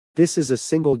This is a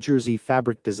single jersey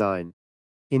fabric design.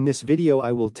 In this video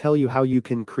I will tell you how you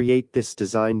can create this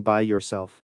design by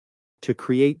yourself. To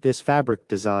create this fabric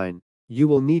design, you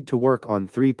will need to work on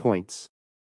 3 points.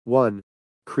 1.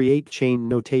 Create chain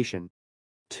notation.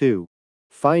 2.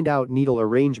 Find out needle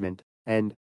arrangement,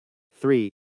 and 3.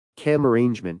 Cam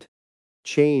arrangement.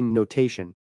 Chain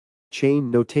notation. Chain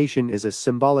notation is a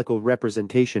symbolical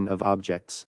representation of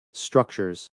objects,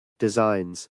 structures,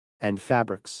 designs, and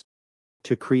fabrics.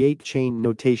 To create chain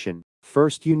notation,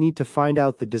 first you need to find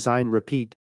out the design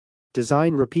repeat.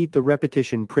 Design repeat. The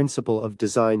repetition principle of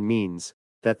design means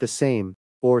that the same,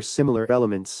 or similar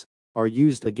elements, are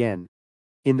used again.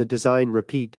 In the design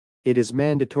repeat, it is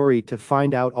mandatory to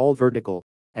find out all vertical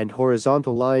and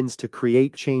horizontal lines to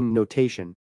create chain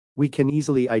notation. We can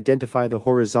easily identify the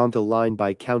horizontal line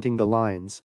by counting the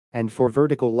lines, and for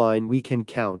vertical line we can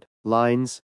count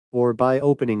lines, or by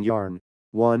opening yarn,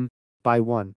 one by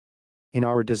one. In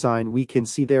our design we can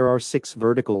see there are 6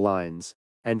 vertical lines,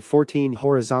 and 14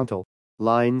 horizontal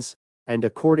lines, and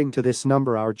according to this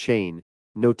number our chain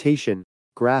notation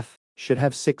graph should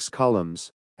have 6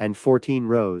 columns, and 14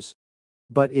 rows.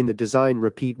 But in the design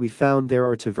repeat we found there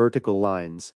are 2 vertical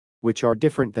lines, which are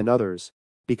different than others,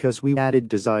 because we added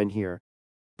design here.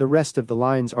 The rest of the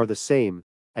lines are the same,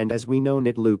 and as we know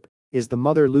knit loop is the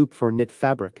mother loop for knit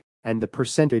fabric, and the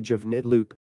percentage of knit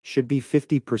loop should be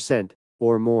 50%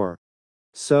 or more.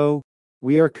 So,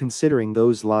 we are considering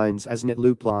those lines as knit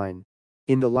loop line.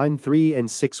 In the line 3 and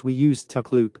 6 we used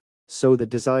tuck loop, so the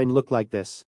design looked like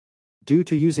this. Due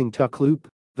to using tuck loop,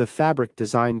 the fabric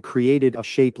design created a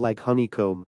shape like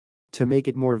honeycomb. To make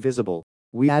it more visible,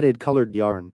 we added colored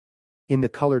yarn. In the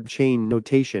colored chain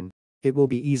notation, it will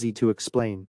be easy to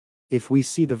explain. If we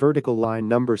see the vertical line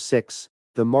number 6,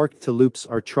 the marked 2 loops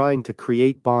are trying to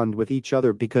create bond with each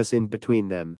other because in between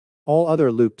them, all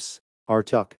other loops are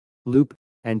tuck loop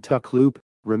and tuck loop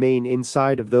remain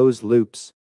inside of those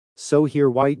loops. So here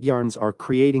white yarns are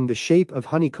creating the shape of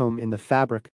honeycomb in the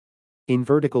fabric. In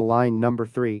vertical line number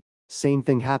 3, same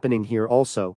thing happening here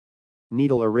also.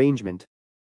 Needle arrangement.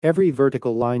 Every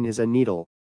vertical line is a needle.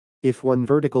 If one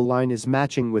vertical line is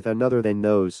matching with another, then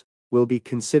those will be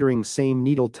considering same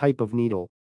needle type of needle.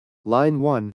 Line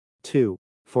 1, 2,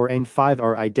 4 and 5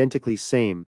 are identically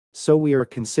same, so we are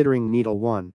considering needle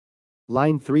 1.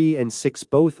 Line 3 and 6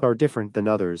 both are different than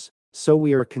others, so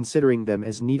we are considering them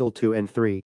as needle 2 and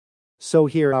 3. So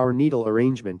here our needle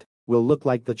arrangement will look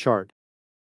like the chart.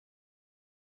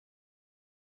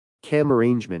 Cam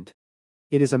arrangement.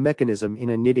 It is a mechanism in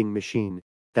a knitting machine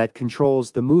that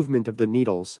controls the movement of the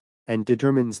needles and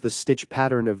determines the stitch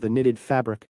pattern of the knitted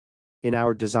fabric. In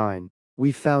our design,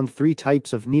 we found 3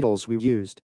 types of needles we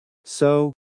used.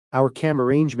 So, our cam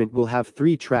arrangement will have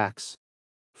 3 tracks.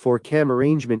 For cam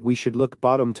arrangement we should look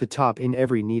bottom to top in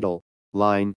every needle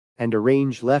line, and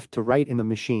arrange left to right in the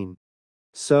machine.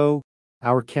 So,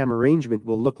 our cam arrangement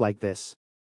will look like this.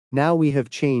 Now we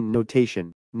have chain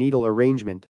notation, needle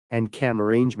arrangement, and cam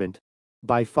arrangement.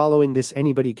 By following this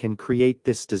anybody can create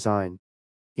this design.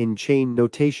 In chain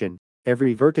notation,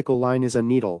 every vertical line is a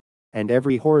needle, and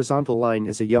every horizontal line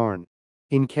is a yarn.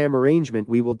 In cam arrangement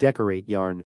we will decorate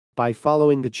yarn by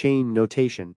following the chain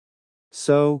notation.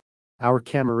 So, our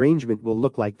cam arrangement will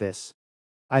look like this.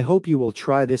 I hope you will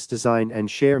try this design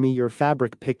and share me your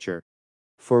fabric picture.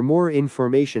 For more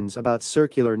informations about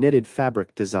circular knitted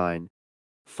fabric design,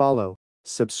 follow,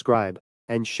 subscribe,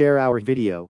 and share our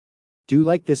video. Do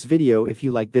like this video if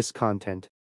you like this content.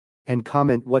 And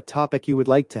comment what topic you would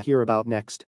like to hear about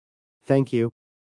next. Thank you.